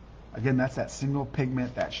 Again, that's that single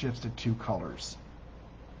pigment that shifts to 2 colors.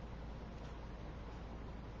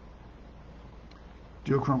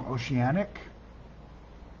 Duochrome oceanic,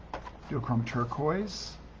 duochrome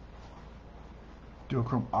turquoise,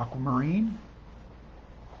 duochrome aquamarine,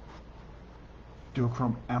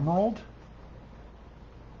 duochrome emerald.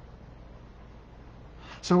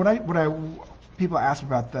 So people ask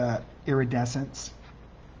about the iridescents,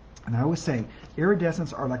 and I always say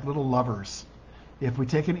iridescents are like little lovers. If we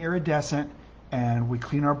take an iridescent and we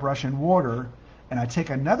clean our brush in water, and I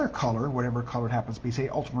take another color, whatever color it happens to be, say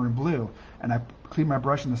ultramarine blue, and I clean my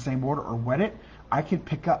brush in the same water or wet it, I can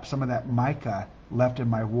pick up some of that mica left in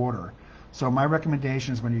my water. So my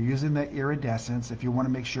recommendation is when you're using the iridescents, if you want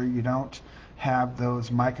to make sure you don't have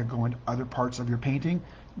those mica go into other parts of your painting,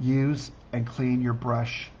 use and clean your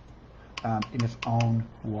brush in its own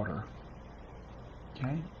water.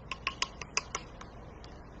 Okay?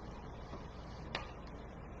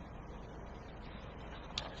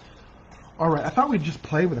 All right, I thought we'd just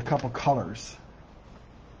play with a couple colors.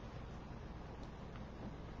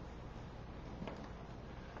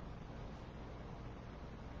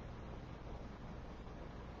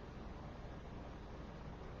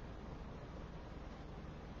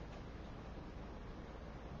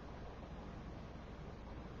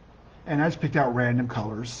 And I just picked out random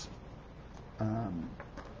colors.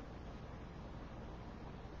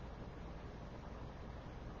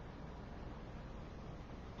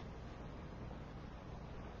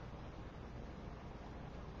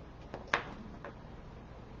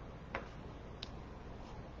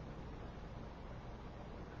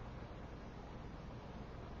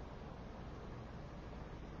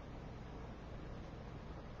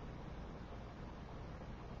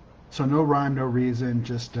 So no rhyme, no reason,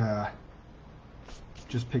 just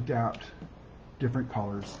picked out different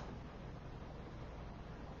colors.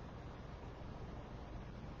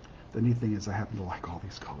 The neat thing is I happen to like all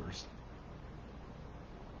these colors.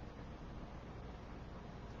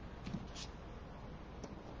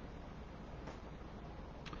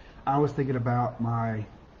 I was thinking about my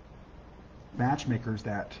batch makers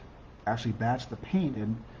that actually batch the paint,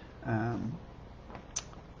 and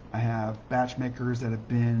I have batch makers that have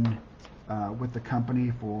been with the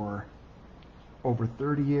company for over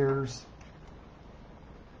 30 years,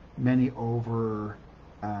 many over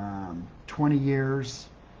 20 years,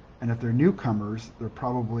 and if they're newcomers, they're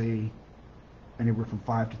probably anywhere from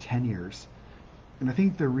 5 to 10 years. And I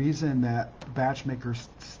think the reason that batch makers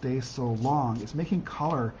stay so long is making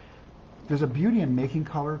color. There's a beauty in making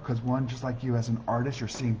color because one, just like you as an artist, you're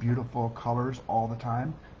seeing beautiful colors all the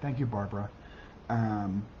time. Thank you, Barbara.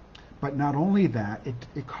 But not only that,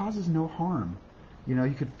 it causes no harm. You know,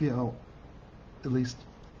 you could feel, at least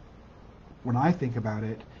when I think about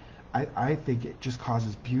it, I think it just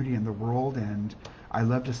causes beauty in the world, and I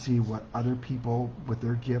love to see what other people with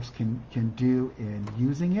their gifts can do in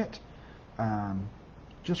using it.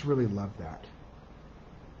 Just really love that.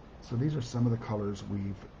 So these are some of the colors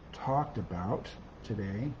we've talked about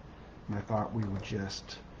today, and I thought we would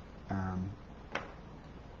just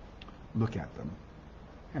look at them.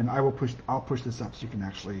 And I'll push this up so you can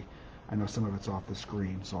actually, I know some of it's off the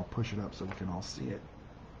screen, so I'll push it up so we can all see it.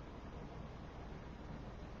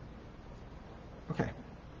 Okay.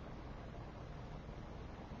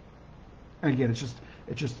 And again, it's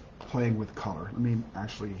just playing with color. Let me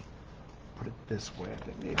actually put it this way. I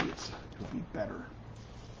think maybe it'll be better.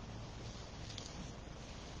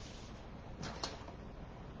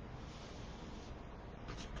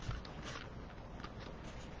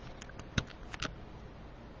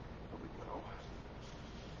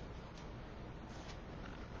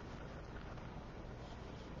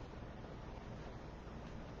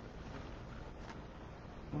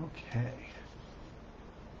 Okay.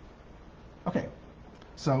 Okay.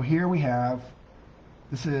 So here we have,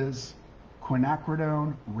 this is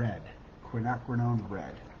quinacridone red. Quinacridone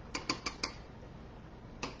red.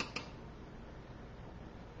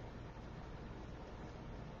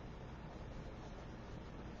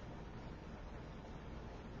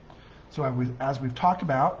 So as we've talked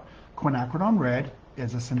about, quinacridone red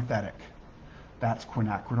is a synthetic. That's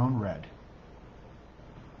quinacridone red.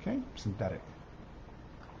 Okay, synthetic.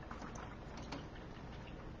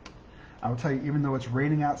 I will tell you, even though it's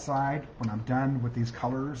raining outside, when I'm done with these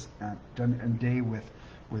colors, done in a day with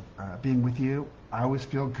being with you, I always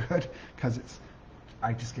feel good because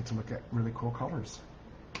I just get to look at really cool colors.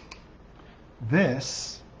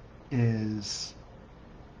 This is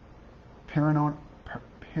Paranon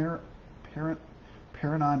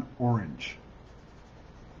orange.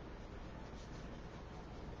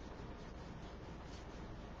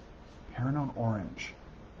 Paranon orange.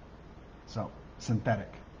 So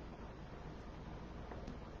synthetic.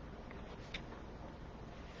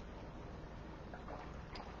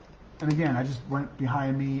 And again, I just went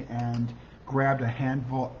behind me and grabbed a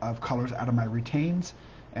handful of colors out of my retains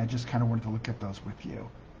and just kind of wanted to look at those with you.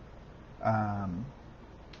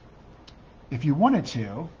 If you wanted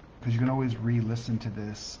to, because you can always re-listen to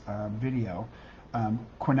this video,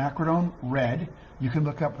 quinacridone red, you can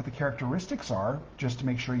look up what the characteristics are just to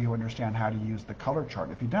make sure you understand how to use the color chart.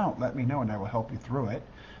 If you don't, let me know and I will help you through it.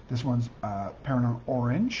 This one's Paranon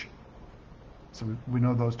orange, so we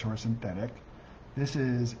know those two are synthetic. This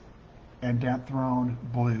is Andanthrone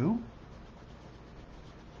blue.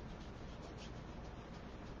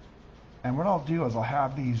 And what I'll do is I'll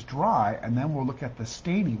have these dry and then we'll look at the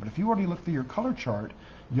staining. But if you already looked through your color chart,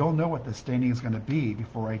 you'll know what the staining is going to be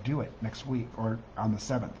before I do it next week or on the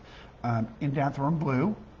 7th. Andanthrone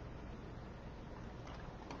blue.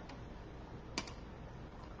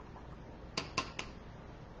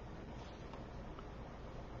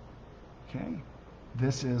 Okay.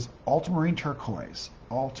 This is ultramarine turquoise.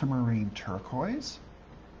 Ultramarine turquoise.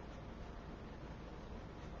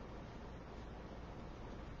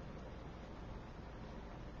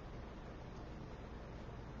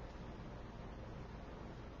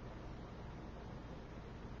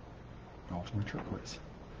 Ultramarine turquoise.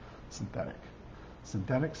 Synthetic.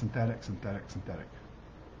 Synthetic, synthetic, synthetic, synthetic.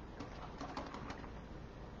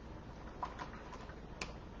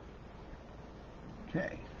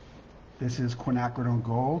 Okay. This is quinacridone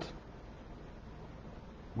gold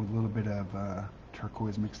with a little bit of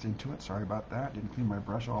turquoise mixed into it. Sorry about that. Didn't clean my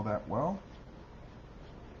brush all that well.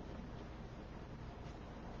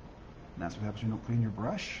 And that's what happens when you don't clean your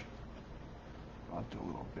brush. I'll do a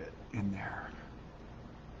little bit in there.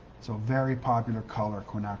 So very popular color,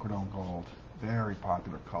 quinacridone gold. Very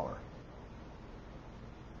popular color.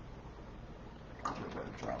 I'll do a better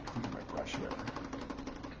job cleaning my brush here.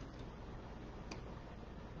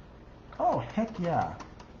 Oh, heck yeah.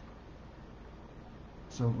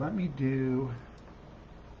 So let me do,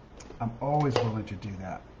 I'm always willing to do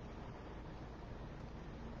that.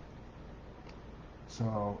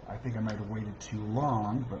 So I think I might have waited too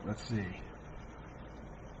long, but let's see.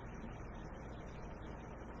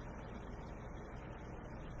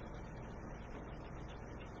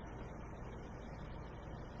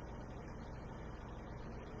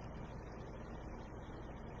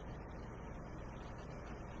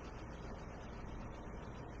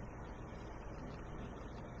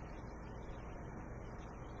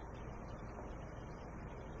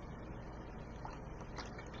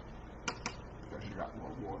 Got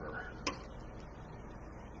more water.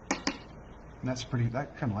 And that's pretty,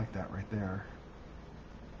 that kind of like that right there.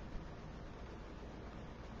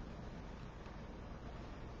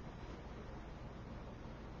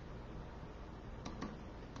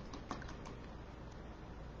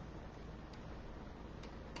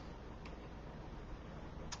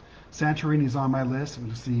 Santorini's on my list.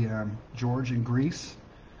 We see George in Greece.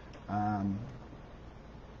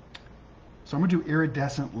 So I'm going to do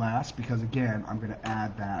iridescent last because, again, I'm going to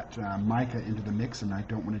add that mica into the mix, and I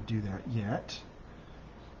don't want to do that yet.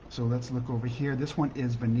 So let's look over here. This one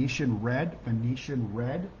is Venetian Red. Venetian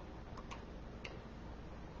Red.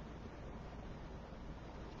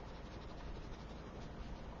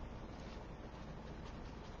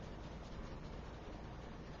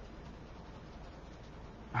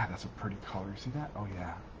 Ah, that's a pretty color. You see that? Oh,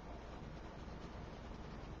 yeah.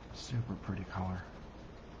 Super pretty color.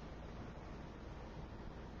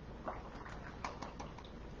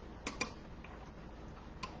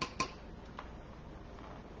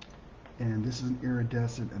 And this is an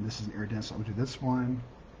iridescent, and this is an iridescent. I'm going to do this one.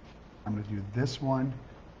 I'm going to do this one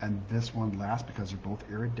and this one last because they're both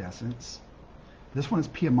iridescents. This one is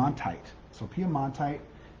Piemontite. So Piemontite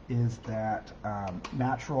is that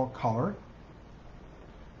natural color.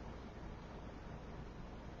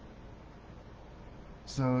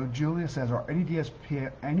 So Julia says, are any DS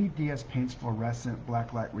paints fluorescent,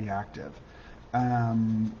 blacklight reactive?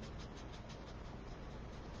 None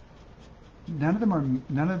of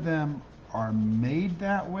them are made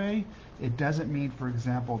that way. It doesn't mean, for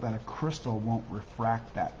example, that a crystal won't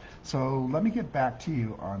refract that. So let me get back to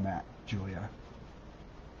you on that, Julia.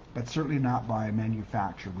 But certainly not by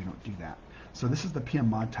manufacturer. We don't do that. So this is the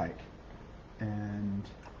Piemontite. And,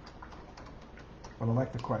 well, I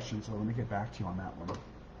like the question, so let me get back to you on that one.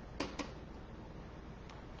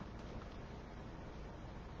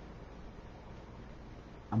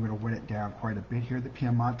 I'm going to wet it down quite a bit here, the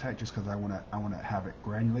Piemontite, just because I want to have it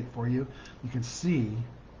granulate for you. You can see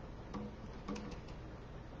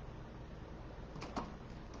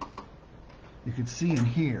in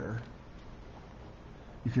here,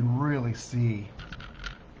 you can really see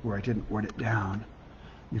where I didn't wet it down.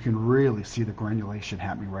 You can really see the granulation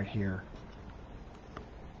happening right here.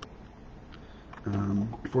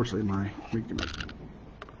 Unfortunately, let me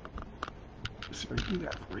see if I can do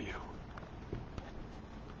that for you.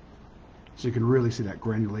 So you can really see that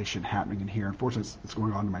granulation happening in here. Unfortunately, it's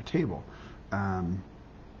going onto my table. But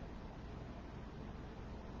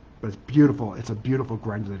it's beautiful. It's a beautiful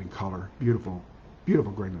granulating color. Beautiful,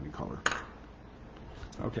 beautiful granulating color.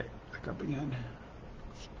 Okay, back up again.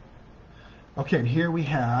 Okay, and here we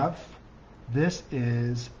have, this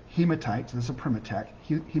is hematite. So this is a Primatech.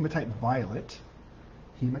 Hematite violet.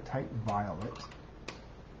 Hematite violet.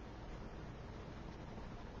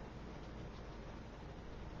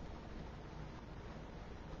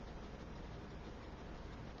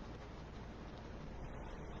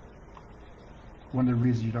 One of the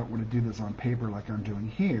reasons you don't want to do this on paper like I'm doing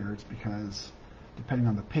here is because depending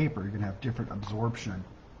on the paper, you're going to have different absorption.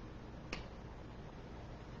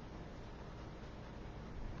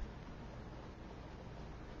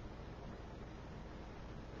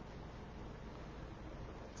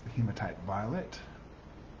 It's the hematite violet.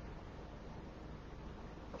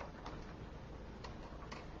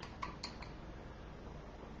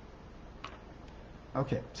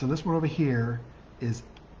 Okay, so this one over here is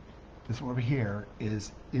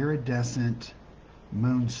iridescent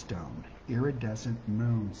moonstone. Iridescent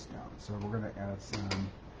moonstone. So we're going to add some.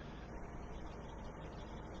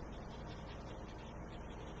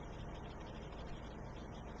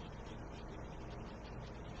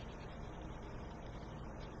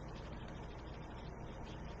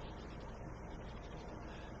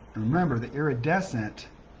 And remember, the iridescent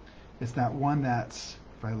is that one that's,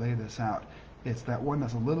 if I lay this out, it's that one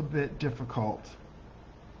that's a little bit difficult.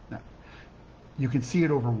 Now, you can see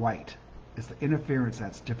it over white. It's the interference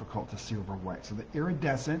that's difficult to see over white. So the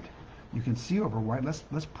iridescent, you can see over white. Let's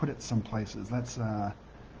put it some places. Let's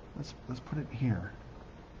put it here.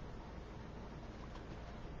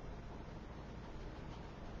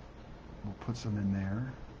 We'll put some in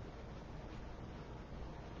there.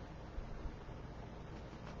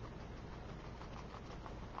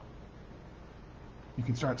 You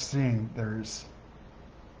can start seeing there's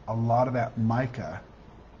a lot of that mica.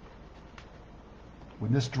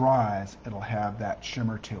 When this dries, it'll have that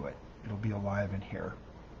shimmer to it. It'll be alive in here.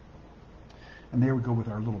 And there we go with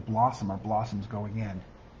our little blossom. Our blossom's going in.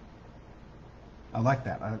 I like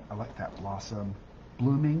that. I like that blossom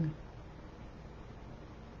blooming.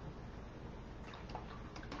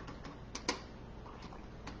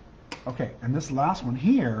 Okay, and this last one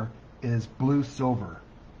here is blue silver.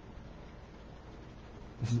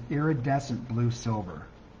 This is iridescent blue silver.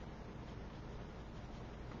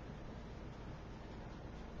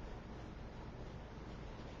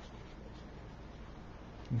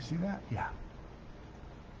 You see that? Yeah.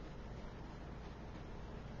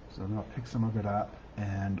 So then I'll pick some of it up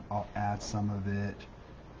and I'll add some of it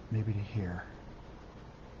maybe to here.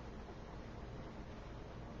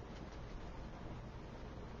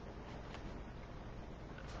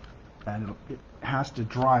 And it has to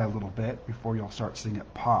dry a little bit before you'll start seeing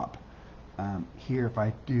it pop. Here, if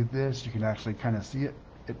I do this, you can actually kind of see it.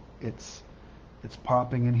 It's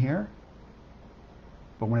popping in here,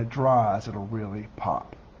 but when it dries, it'll really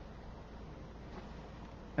pop.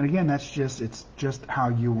 And again, it's just how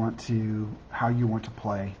you want to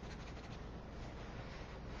play.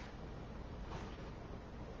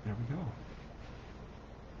 There we go.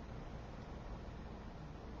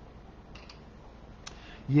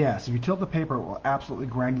 Yes, if you tilt the paper, it will absolutely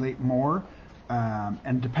granulate more.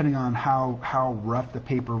 And depending on how rough the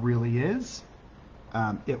paper really is,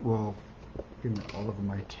 it will get it all over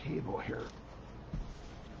my table here.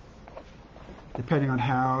 Depending on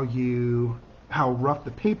how rough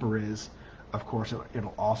the paper is, of course,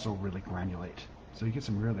 it'll also really granulate. So you get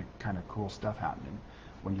some really kind of cool stuff happening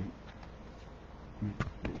when you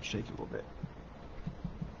shake it a little bit.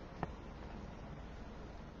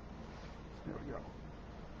 There we go.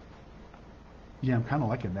 Yeah, I'm kind of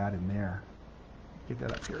liking that in there. Get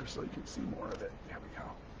that up here so you can see more of it. There we go.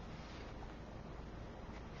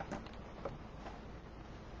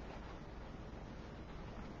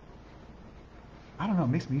 I don't know, it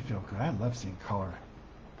makes me feel good. I love seeing color.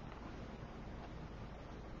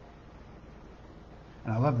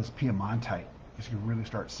 And I love this Pigmentite because you can really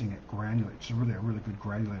start seeing it granulate. It's really a really good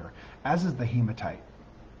granulator, as is the hematite.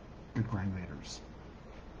 Good granulators.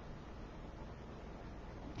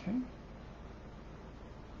 Okay.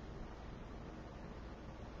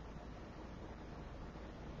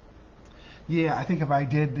 Yeah, I think if I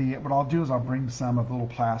did what I'll do is I'll bring some of the little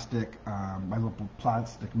plastic, my little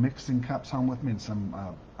plastic mixing cups home with me and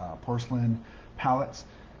some porcelain palettes,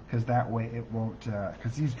 because that way it won't,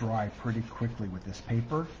 because these dry pretty quickly with this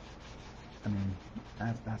paper. I mean,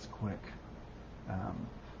 that's quick.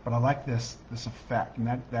 But I like this effect,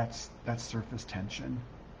 and that's surface tension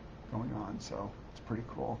going on, so it's pretty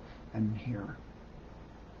cool. And here,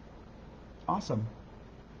 awesome.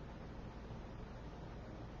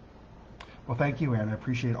 Well, thank you, Anne. I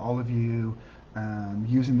appreciate all of you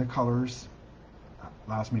using the colors.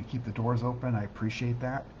 Allows me to keep the doors open. I appreciate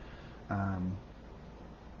that.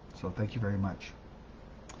 So thank you very much.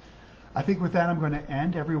 I think with that, I'm going to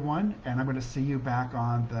end, everyone, and I'm going to see you back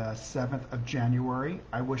on the 7th of January.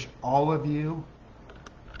 I wish all of you...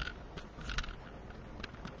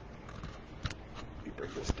 Let me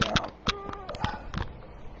break this down.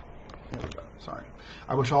 There we go. Sorry.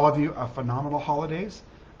 I wish all of you a phenomenal holidays.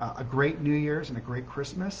 A great New Year's and a great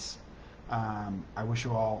Christmas. I wish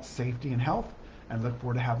you all safety and health, and look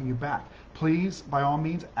forward to having you back. Please, by all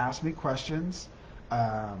means, ask me questions.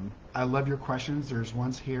 I love your questions. There's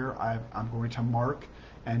ones here I'm going to mark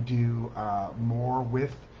and do more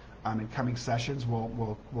with in coming sessions.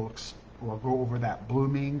 We'll go over that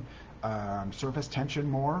blooming surface tension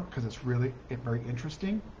more, because it's really very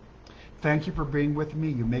interesting. Thank you for being with me.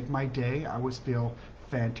 You make my day. I always feel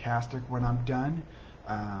fantastic when I'm done.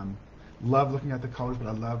 Love looking at the colors, but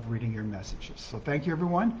I love reading your messages. So thank you,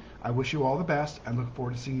 everyone. I wish you all the best and look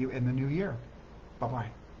forward to seeing you in the new year. Bye-bye.